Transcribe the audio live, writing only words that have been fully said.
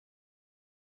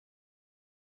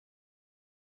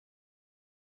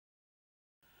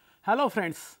Hello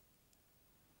friends,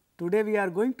 today we are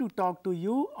going to talk to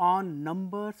you on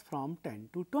numbers from 10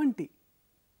 to 20.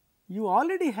 You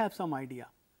already have some idea,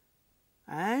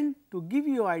 and to give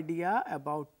you idea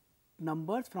about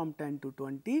numbers from 10 to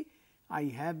 20, I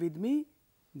have with me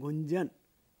Gunjan.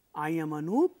 I am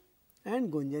Anup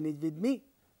and Gunjan is with me.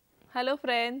 Hello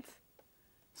friends.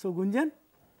 So Gunjan,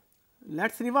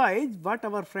 let's revise what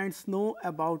our friends know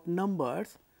about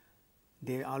numbers.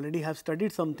 They already have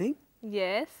studied something.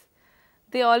 Yes,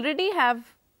 they already have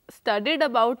studied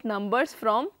about numbers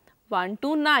from 1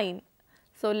 to 9.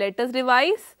 So let us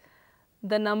revise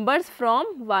the numbers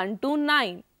from 1 to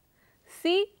 9.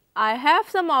 See, I have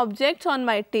some objects on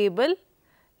my table.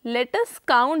 Let us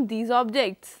count these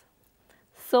objects.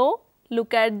 So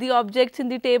look at the objects in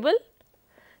the table.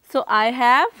 So I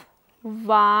have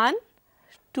 1,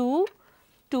 2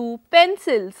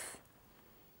 pencils,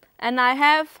 and I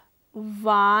have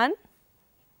 1,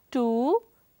 2,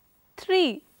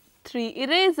 3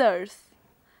 erasers.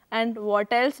 And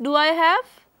what else do I have?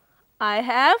 I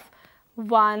have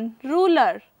 1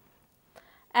 ruler.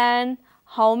 And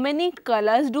how many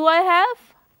colors do I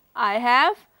have? I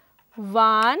have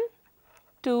 1,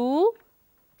 2,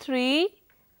 3,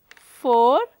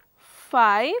 4,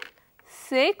 5,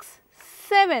 6,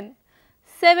 7.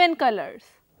 7 colors.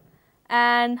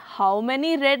 And how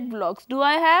many red blocks do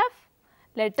I have?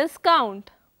 Let us count.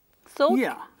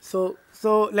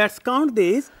 So let's count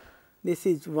these. This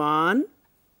is 1,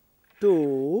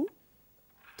 2,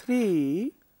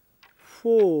 3,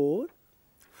 4,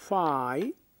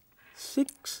 5,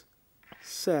 6,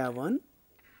 7,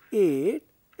 8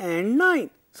 and 9.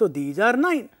 So these are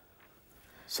 9.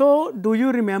 So do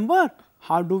you remember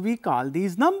how do we call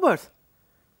these numbers?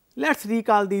 Let's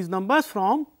recall these numbers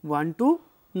from 1 to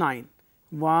 9.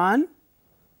 1,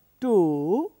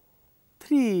 2,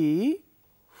 3,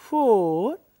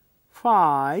 4,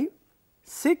 5,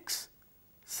 6,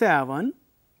 7,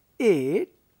 8,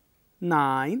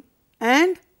 9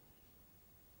 and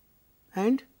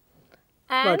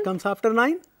what comes after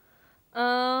 9?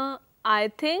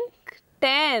 I think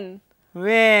 10.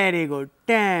 Very good,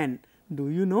 10. Do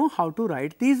you know how to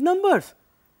write these numbers?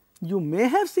 You may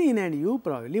have seen and you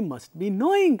probably must be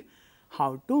knowing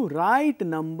how to write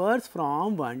numbers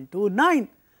from 1 to 9.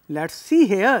 Let's see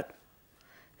here.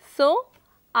 So,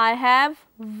 I have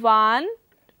 1,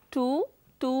 2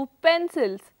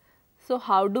 pencils. So,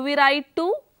 how do we write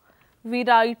 2? We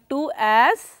write 2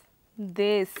 as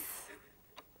this.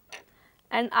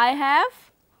 And I have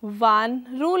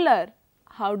 1 ruler.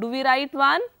 How do we write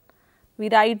 1? We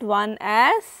write 1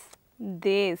 as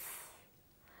this.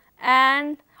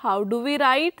 And how do we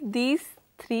write these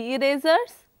 3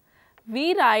 erasers?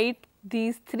 We write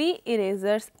these 3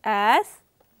 erasers as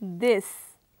this.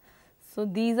 So,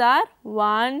 these are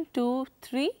 1, 2,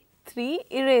 3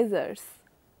 erasers.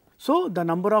 So, the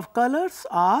number of colors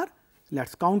are,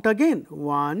 let's count again,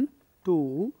 1,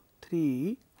 2,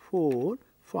 3, 4,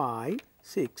 5,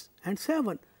 6 and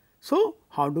 7. So,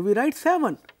 how do we write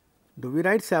 7? Do we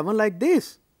write 7 like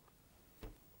this?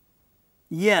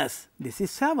 Yes, this is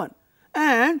 7.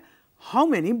 And how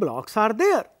many blocks are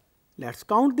there? Let's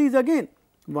count these again.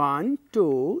 1,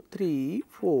 2, 3,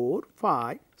 4,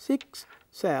 5, 6,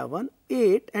 7,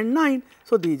 8 and 9.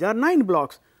 So, these are 9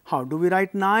 blocks. How do we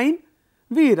write 9?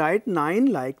 We write 9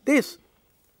 like this.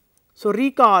 So,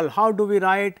 recall how do we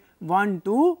write 1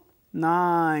 to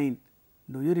 9?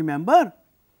 Do you remember?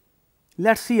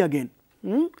 Let's see again.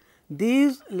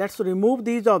 Let's remove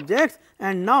these objects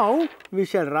and now we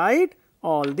shall write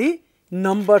all the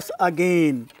numbers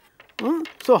again.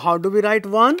 So, how do we write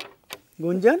 1?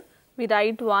 Gunjan? We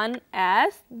write 1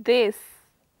 as this.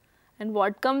 And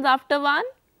what comes after 1?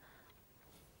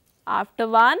 After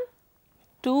 1,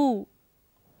 2.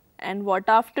 And what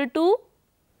after 2?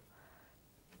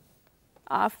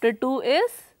 After 2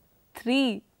 is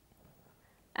 3.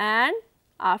 And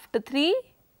after 3,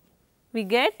 we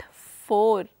get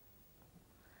 4.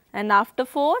 And after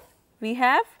 4, we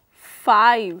have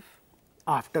 5.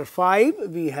 After 5,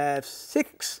 we have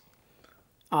 6.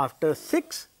 After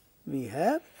 6, we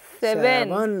have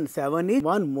 7. 7 is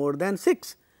 1 more than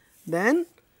 6. Then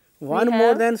 1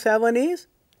 more than 7 is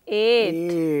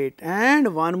 8.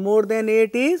 And 1 more than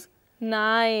 8 is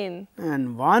 9.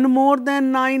 And 1 more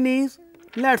than 9 is,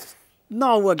 let's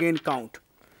now again count.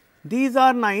 These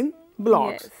are 9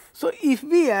 blocks. Yes. So, if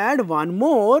we add 1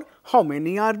 more, how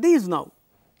many are these now?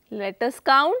 Let us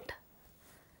count.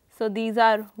 So, these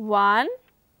are 1,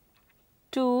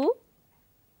 2,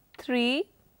 3,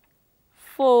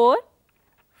 4,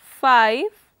 5,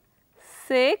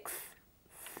 6,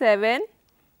 7,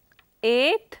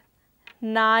 8,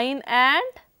 9 and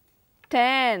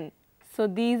 10. So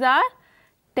these are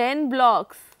 10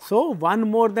 blocks. So 1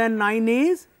 more than 9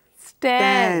 is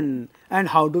 10. And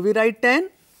how do we write 10?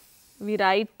 We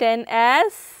write 10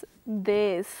 as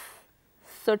this.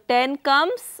 So 10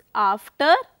 comes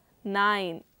after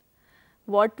 9.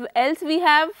 What else we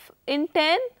have in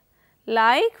 10?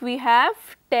 Like we have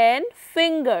 10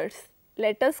 fingers.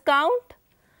 Let us count.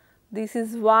 This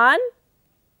is 1,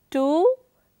 2,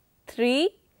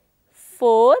 3,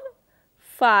 4,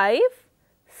 5,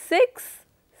 6,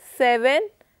 7,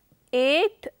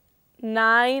 8,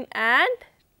 9 and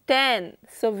 10.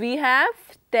 So we have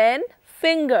 10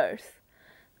 fingers.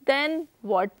 Then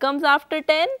what comes after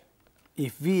 10?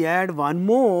 If we add 1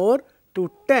 more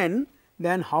to 10,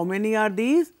 then how many are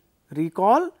these?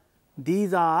 Recall,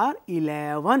 these are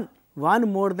 11.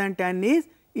 1 more than 10 is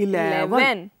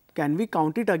 11. Can we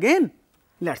count it again?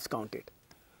 Let's count it.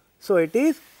 So it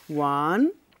is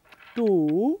 1,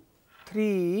 2,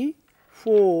 3,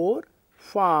 4,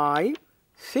 5,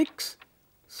 6,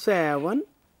 7,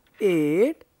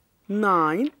 8,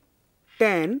 9,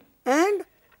 10 and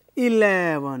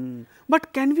 11.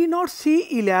 But can we not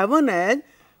see 11 as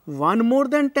 1 more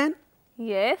than 10?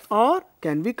 Yes. Or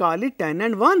can we call it 10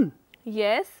 and 1?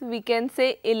 Yes, we can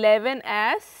say 11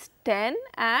 as 10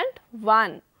 and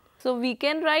 1. So we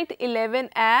can write 11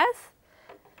 as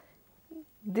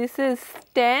this is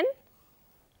 10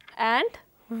 and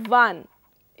 1.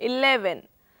 11.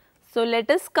 So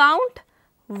let us count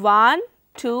 1,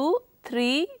 2,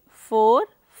 3, 4,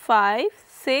 5,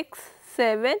 6,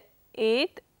 7,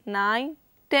 8, 9,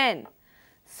 10.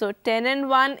 So 10 and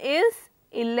 1 is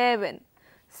 11.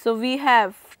 So we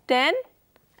have 10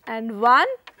 and 1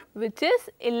 which is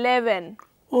 11.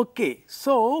 Okay,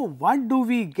 so what do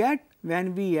we get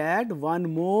when we add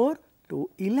 1 more to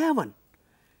 11?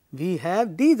 We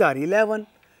have, these are 11.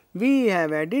 We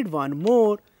have added 1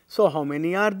 more. So how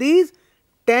many are these?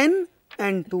 10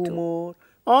 and 2 more,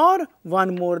 or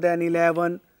 1 more than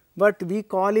 11, but we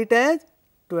call it as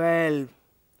 12.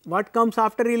 What comes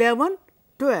after 11?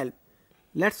 12.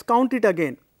 Let's count it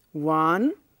again.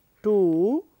 1,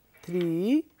 2,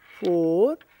 3,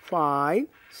 4, 5,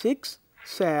 6,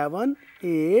 7,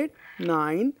 8,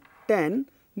 9, 10.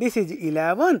 This is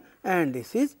 11 and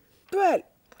this is 12.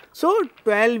 So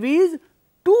 12 is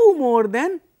 2 more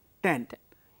than 10.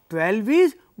 12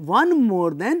 is 1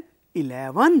 more than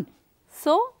 11.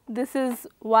 So this is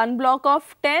 1 block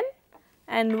of 10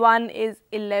 and 1 is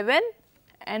 11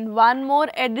 and 1 more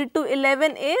added to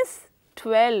 11 is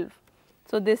 12.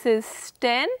 So this is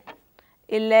 10,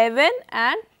 11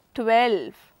 and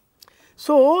 12.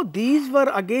 So these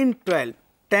were again 12,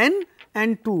 10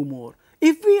 and 2 more.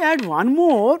 If we add 1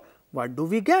 more, what do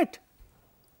we get?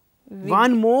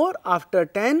 1 more after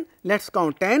 10, let's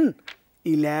count 10,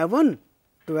 11,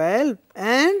 12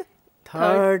 and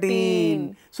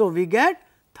 13. So we get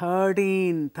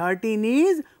 13. 13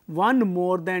 is 1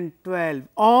 more than 12,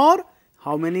 or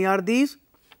how many are these?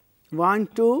 1,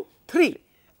 2, 3.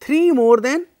 3 more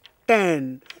than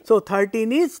 10. So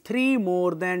 13 is 3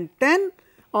 more than 10,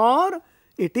 or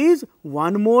it is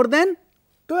 1 more than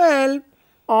 12,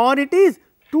 or it is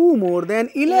 2 more than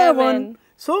 11.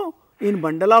 So in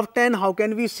bundle of 10, how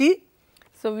can we see?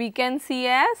 So we can see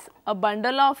as a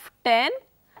bundle of 10,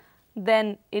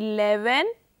 then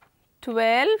 11,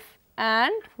 12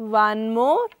 and 1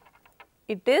 more,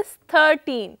 it is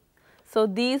 13. So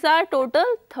these are total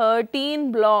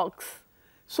 13 blocks.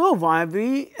 So why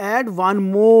we add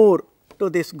 1 more to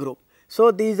this group?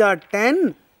 So these are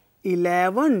 10,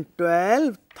 11,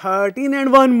 12, 13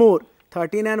 and 1 more.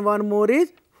 13 and 1 more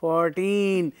is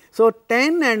 14. So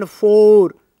 10 and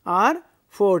 4 are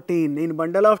 14. In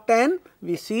bundle of 10,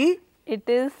 we see it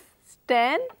is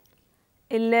 10,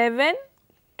 11,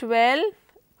 12,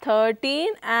 13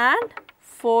 and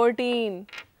 14.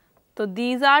 So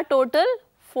these are total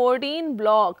 14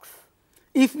 blocks.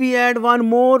 If we add 1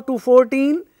 more to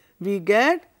 14, we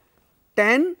get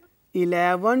 10,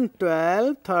 11,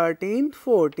 12, 13,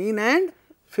 14 and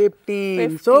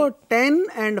 15. So 10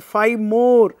 and 5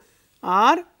 more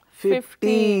are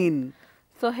 15.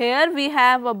 So here we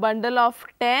have a bundle of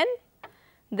 10,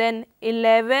 then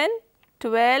 11,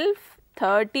 12,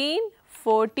 13,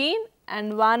 14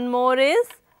 and 1 more is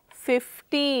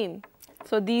 15.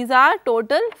 So these are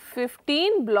total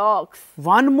 15 blocks.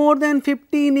 1 more than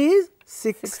 15 is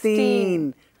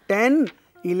 16. 10,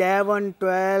 11,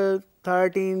 12,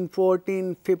 13,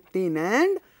 14, 15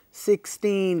 and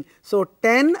 16. So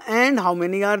 10 and how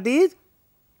many are these?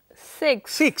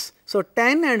 6. 6. So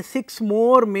 10 and 6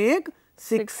 more make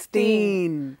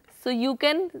 16. So you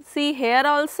can see here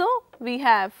also we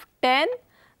have 10,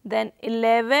 then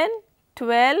 11,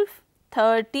 12,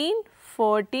 13,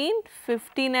 14,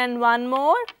 15 and one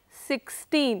more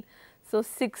 16. So,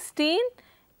 16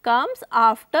 comes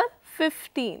after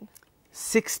 15.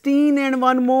 16 and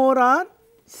one more are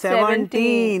 17.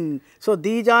 17. So,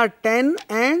 these are 10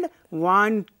 and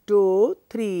 1, 2,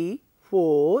 3,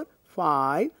 4,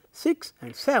 5, 6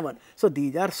 and 7. So,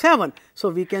 these are 7. So,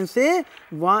 we can say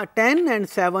 10 and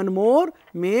 7 more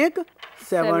make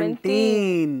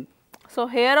 17. So,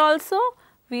 here also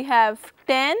we have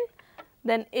 10,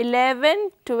 then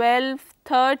 11, 12,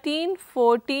 13,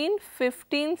 14,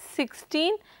 15,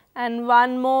 16 and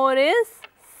one more is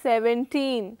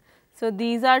 17. So,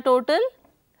 these are total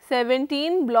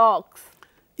 17 blocks.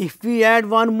 If we add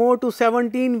one more to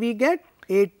 17, we get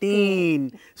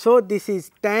 18. So, this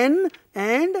is 10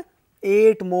 and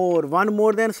 8 more. 1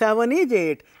 more than 7 is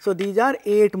 8. So, these are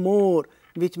 8 more,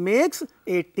 which makes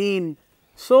 18.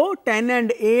 So, 10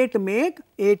 and 8 make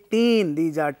 18.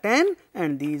 These are 10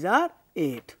 and these are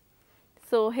 8.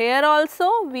 So, here also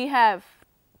we have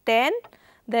 10,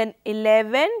 then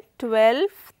 11, 12,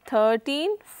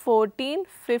 13, 14,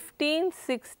 15,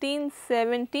 16,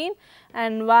 17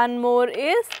 and one more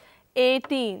is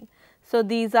 18. So,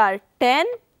 these are 10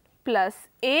 plus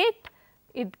 8,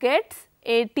 it gets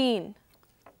 18.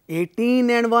 18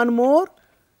 and one more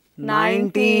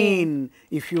 19.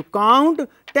 If you count,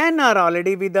 10 are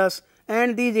already with us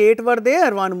and these 8 were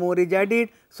there, one more is added.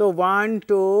 So, 1,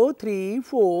 2, 3,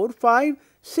 4, 5,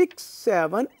 6,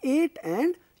 7, 8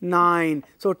 and 9.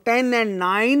 So, 10 and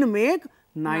 9 make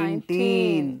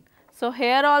 19. So,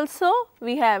 here also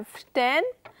we have 10,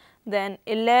 then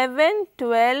 11,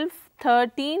 12,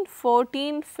 13,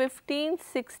 14, 15,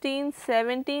 16,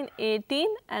 17, 18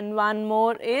 and one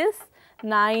more is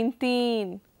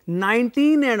 19.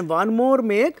 19 and one more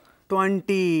make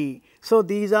 20. So,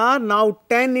 these are now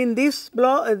 10 in this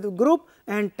group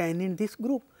and 10 in this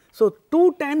group. So,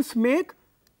 2 tens make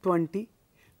 20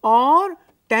 or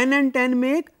 10 and 10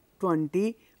 make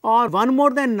 20 or 1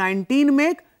 more than 19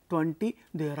 make 20.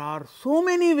 There are so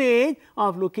many ways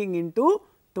of looking into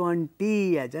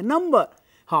 20 as a number.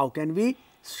 How can we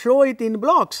show it in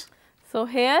blocks? So,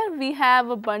 here we have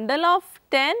a bundle of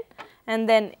 10 and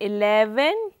then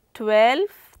 11, 12,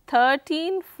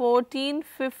 13, 14,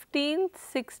 15,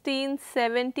 16,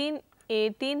 17,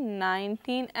 18,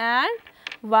 19 and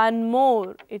one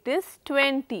more, it is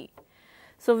 20.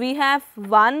 So, we have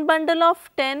one bundle of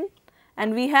 10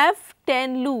 and we have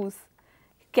 10 loose.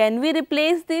 Can we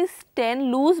replace these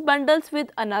 10 loose bundles with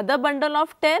another bundle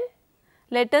of 10?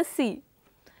 Let us see.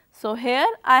 So, here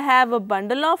I have a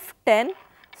bundle of 10.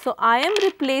 So, I am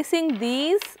replacing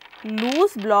these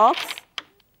loose blocks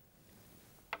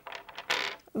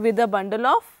with a bundle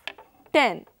of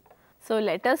 10. So,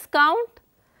 let us count.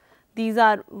 These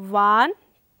are 1,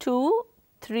 2,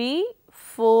 3,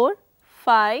 4,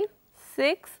 5,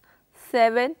 6,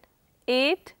 7,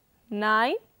 8,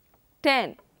 9,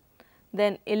 10.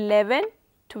 Then 11,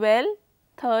 12,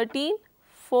 13,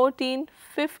 14,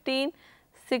 15,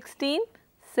 16,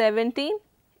 17,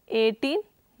 18,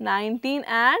 19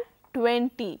 and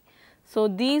 20. So,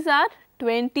 these are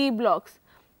 20 blocks.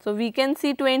 So, we can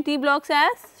see 20 blocks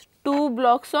as 2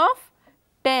 blocks of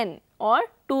 10 or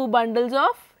 2 bundles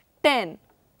of 10.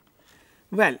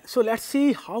 Well, so let us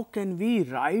see how can we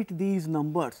write these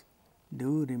numbers.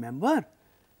 Do you remember?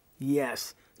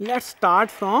 Yes, let us start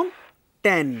from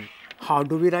 10. How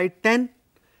do we write 10?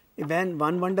 When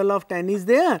one bundle of 10 is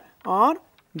there or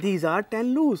these are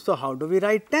 10 loose. So, how do we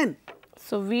write 10?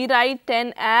 So, we write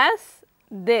 10 as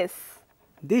this.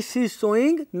 This is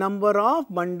showing number of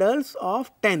bundles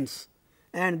of tens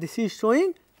and this is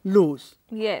showing loose.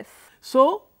 Yes.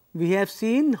 So, we have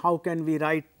seen how can we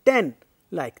write 10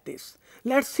 like this.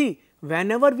 Let us see,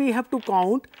 whenever we have to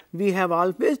count, we have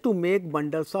always to make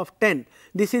bundles of 10.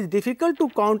 This is difficult to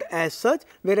count as such,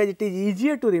 whereas it is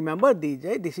easier to remember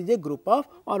this is a group of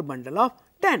or bundle of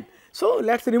 10. So,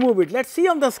 let us remove it. Let us see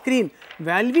on the screen,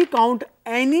 while we count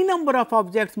any number of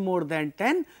objects more than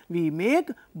 10, we make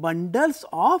bundles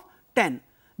of 10.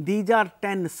 These are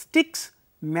 10 sticks,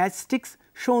 matchsticks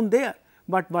shown there.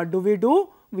 But what do?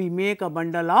 We make a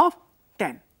bundle of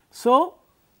 10. So,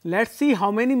 let us see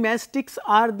how many matchsticks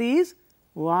are these.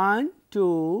 1,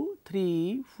 2,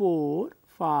 3, 4,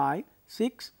 5,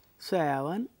 6,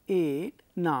 7, 8,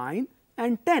 9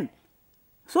 and 10.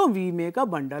 So, we make a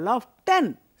bundle of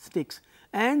 10 sticks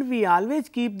and we always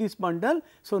keep this bundle.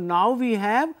 So, now we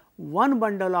have one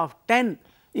bundle of 10.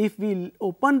 If we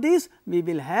open this, we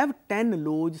will have 10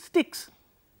 loose sticks.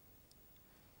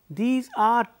 These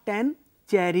are 10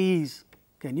 cherries.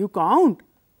 Can you count?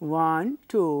 1,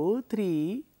 2,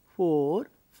 3, 4,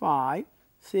 5,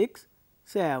 6,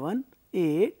 7,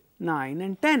 8, 9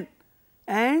 and 10.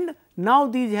 and now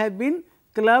these have been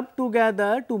clubbed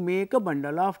together to make a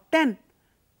bundle of 10.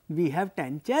 We have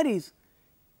 10 cherries.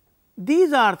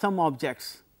 These are some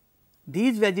objects.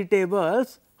 These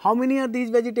vegetables, how many are these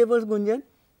vegetables, Gunjan?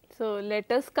 So,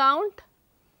 let us count.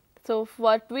 So,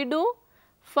 what we do?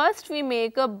 First we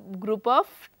make a group of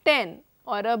 10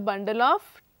 or a bundle of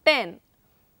 10.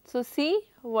 So, see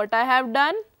what I have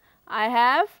done? I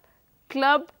have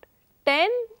clubbed 10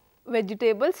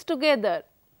 vegetables together.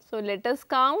 So, let us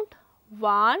count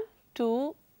 1,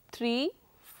 2, 3,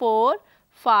 4,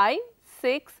 5,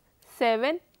 6,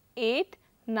 7, 8,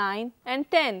 9 and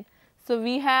 10. So,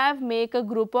 we have make a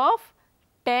group of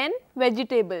 10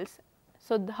 vegetables.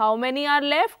 So, how many are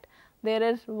left? There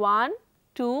is 1,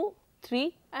 2,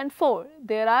 3 and 4.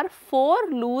 There are 4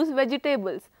 loose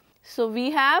vegetables. So,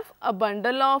 we have a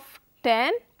bundle of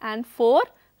 10 and 4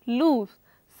 loose.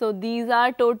 So, these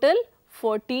are total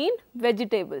 14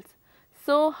 vegetables.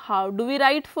 So, how do we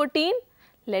write 14?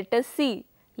 Let us see.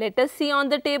 Let us see on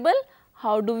the table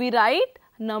how do we write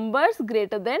numbers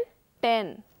greater than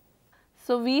 10.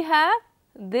 So, we have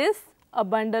this a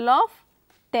bundle of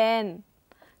 10.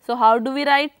 So, how do we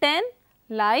write 10?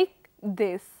 Like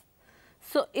this.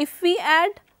 So, if we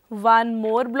add one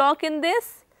more block in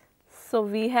this, so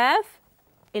we have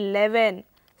 11.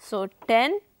 So,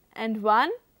 10 and 1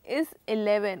 is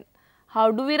 11.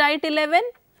 How do we write 11?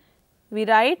 We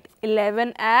write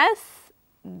 11 as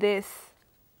this.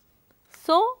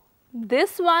 So,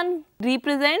 this one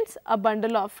represents a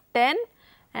bundle of 10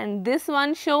 and this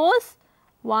one shows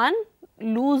one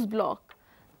loose block.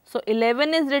 So,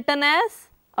 11 is written as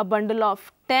a bundle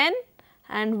of 10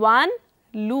 and 1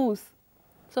 loose.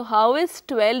 So, how is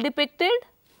 12 depicted?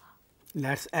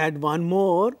 Let us add one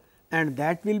more and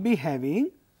that will be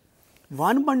having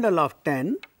one bundle of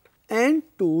 10 and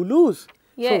 2 loose.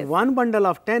 Yes. So, one bundle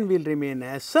of 10 will remain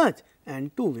as such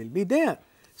and 2 will be there.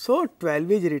 So,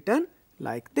 12 is written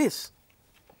like this.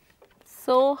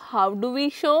 So, how do we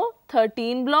show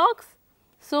 13 blocks?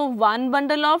 So, one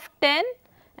bundle of 10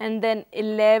 and then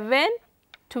 11,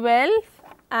 12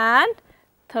 and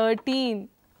 13.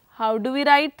 How do we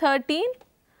write 13?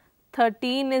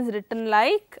 13 is written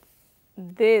like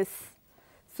this.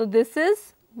 So, this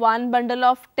is one bundle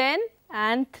of 10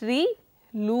 and 3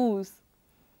 loose.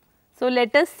 So,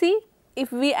 let us see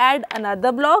if we add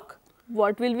another block,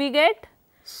 what will we get?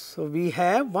 So, we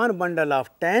have one bundle of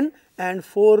 10 and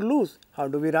 4 loose. How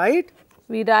do we write?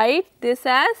 We write this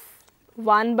as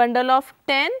one bundle of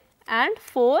 10 and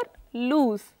 4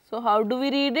 loose. So, how do we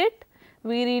read it?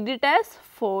 We read it as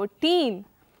 14.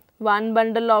 One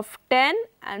bundle of 10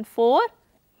 and 4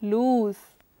 loose.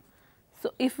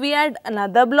 So, if we add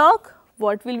another block,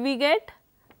 what will we get?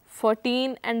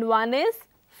 14 and 1 is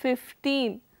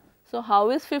 15. So, how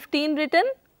is 15 written?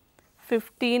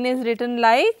 15 is written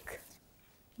like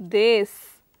this.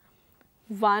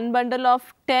 One bundle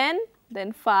of 10,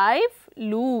 then 5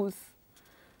 loose.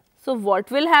 So, what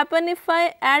will happen if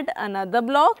I add another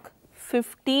block?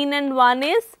 15 and 1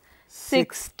 is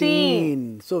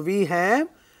 16. So, we have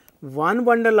one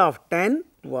bundle of 10,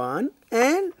 1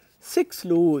 and 6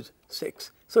 loose,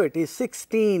 6. So, it is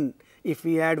 16. If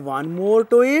we add one more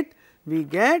to it, we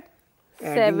get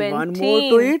adding one more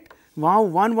to it. Now,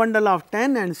 one bundle of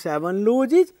 10 and 7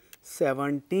 loose is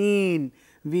 17.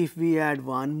 If we add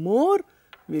one more,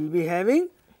 we will be having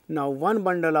now one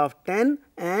bundle of 10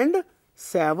 and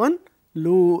 7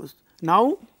 loose.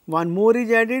 Now, one more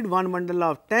is added, one bundle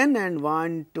of 10 and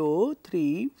 1, 2,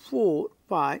 3, 4,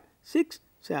 5, 6,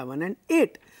 7 and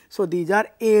 8. So, these are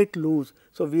 8 loose.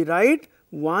 So, we write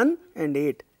 1 and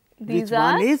 8. Which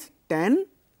one is 10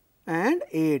 and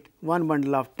 8? One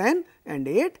bundle of 10 and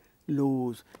 8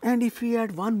 loose. And if we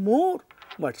add one more,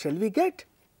 what shall we get?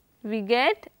 We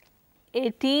get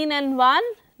 18 and 1,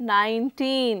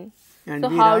 19. And so,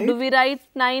 how do we write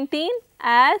 19?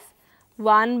 As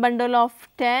one bundle of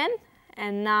 10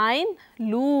 and 9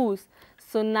 loose.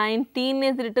 So, 19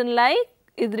 is written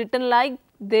like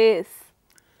this.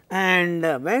 And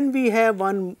when we have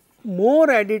one more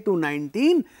added to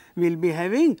 19, we will be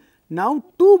having now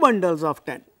 2 bundles of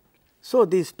 10. So,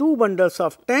 these 2 bundles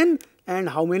of 10 and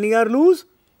how many are loose?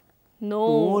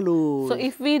 No loose. So,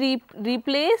 if we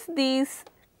replace these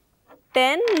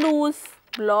 10 loose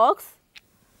blocks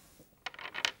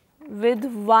with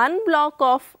one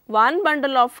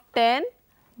bundle of 10,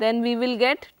 then we will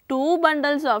get 2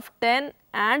 bundles of 10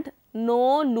 and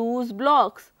no loose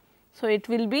blocks. So, it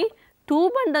will be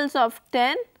 2 bundles of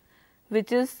 10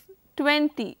 which is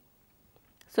 20.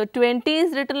 So, 20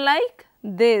 is written like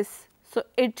this. So,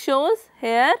 it shows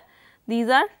here these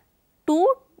are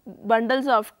 2 bundles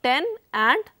of 10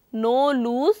 and no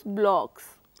loose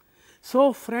blocks.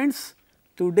 So, friends,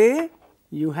 today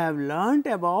you have learnt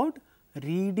about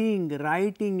reading,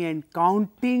 writing and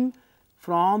counting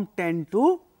from 10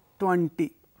 to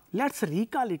 20. Let us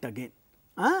recall it again.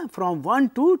 From 1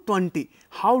 to 20,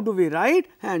 how do we write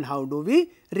and how do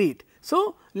we read?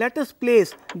 So, let us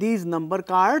place these number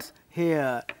cards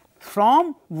here.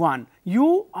 From 1,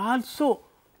 you also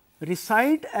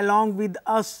recite along with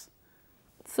us.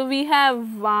 So, we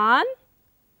have 1,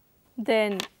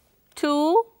 then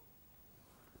 2,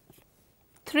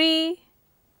 3,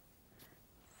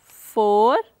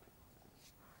 4,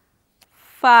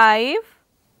 5,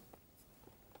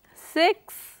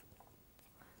 6,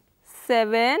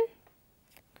 7,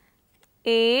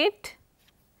 8,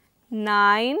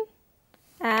 9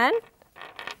 and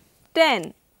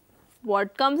 10.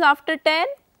 What comes after 10?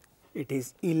 It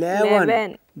is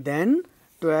 11, then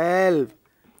 12,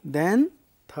 then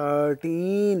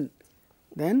 13,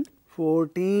 then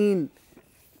 14,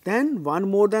 then 1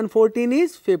 more than 14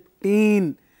 is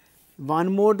 15,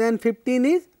 1 more than 15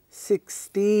 is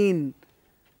 16,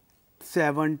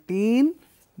 17,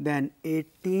 then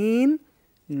 18,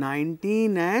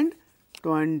 19 and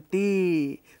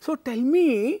 20. So, tell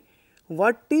me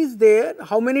what is there,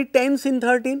 how many tens in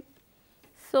 13?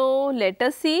 So, let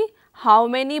us see how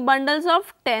many bundles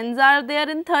of tens are there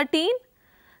in 13.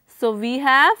 So, we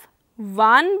have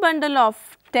one bundle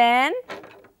of 10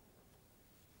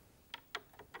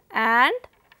 and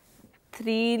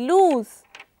 3 loose.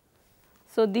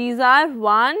 So, these are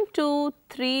 1, 2,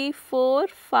 3, 4,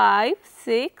 5,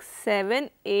 6, 7,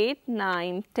 8,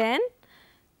 9, 10,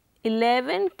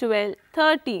 11, 12,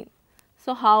 13.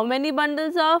 So, how many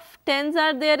bundles of tens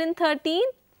are there in 13?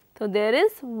 So, there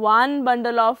is one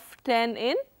bundle of 10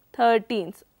 in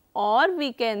 13s, or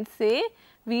we can say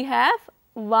we have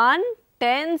 1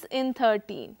 tens in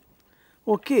 13.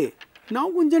 Okay. Now,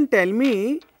 Gunjan, tell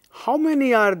me how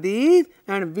many are these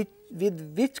and with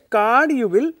which card you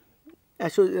will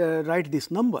write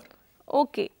this number.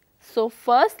 Okay. So,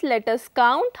 first let us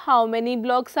count how many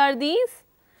blocks are these.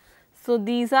 So,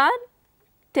 these are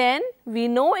 10. We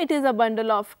know it is a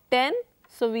bundle of 10.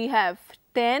 So, we have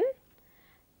 10,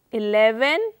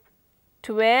 11,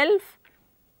 12,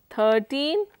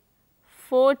 13,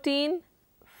 14,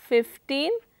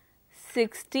 15,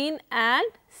 16 and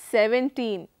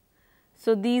 17.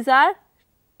 So, these are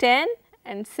 10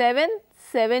 and 7,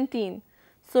 17.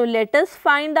 So, let us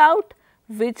find out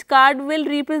which card will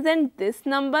represent this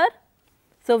number.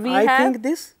 So, we I think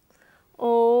this.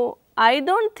 Oh, I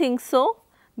don't think so,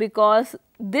 because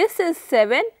this is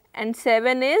 7 and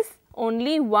 7 is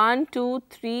only 1, 2,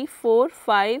 3, 4,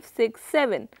 5, 6,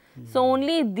 7. So,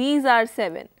 only these are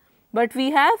 7, but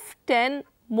we have 10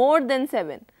 more than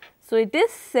 7. So, it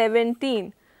is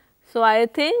 17. So, I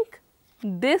think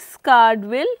this card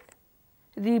will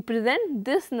represent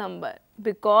this number,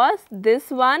 because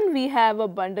this one we have a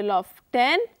bundle of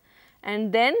 10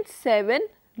 and then 7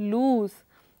 loose.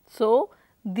 So,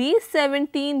 these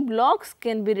 17 blocks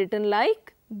can be written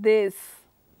like this.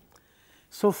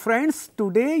 So, friends,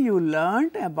 today you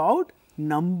learnt about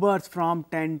numbers from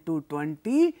 10 to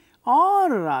 20 or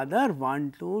rather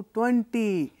 1 to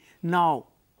 20. Now,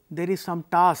 there is some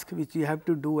task which you have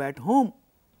to do at home.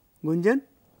 Gunjan,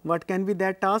 what can be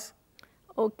that task?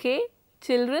 Okay,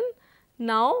 children,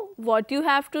 now what you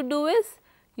have to do is,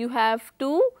 you have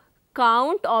to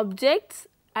count objects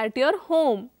at your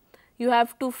home. You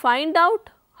have to find out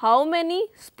how many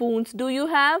spoons do you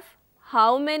have,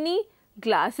 how many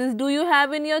glasses do you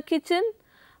have in your kitchen,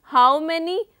 how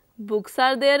many books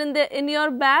are there in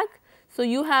your bag. So,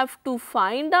 you have to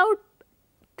find out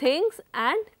things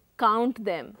and count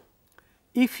them.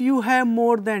 If you have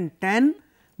more than 10,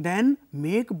 then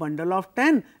make bundle of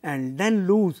 10 and then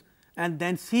lose, and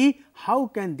then see how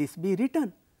can this be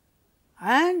written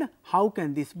and how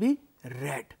can this be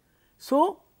read.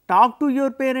 So, talk to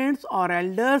your parents or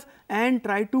elders and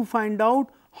try to find out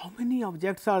how many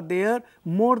objects are there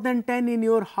more than 10 in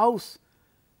your house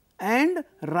and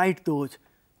write those.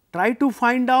 Try to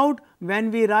find out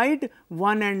when we write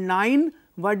 1 and 9,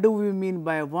 what do we mean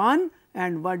by 1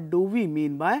 and what do we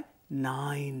mean by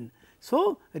 9.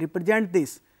 So, represent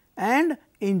this and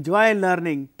enjoy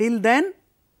learning. Till then,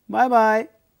 bye bye.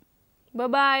 Bye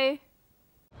bye.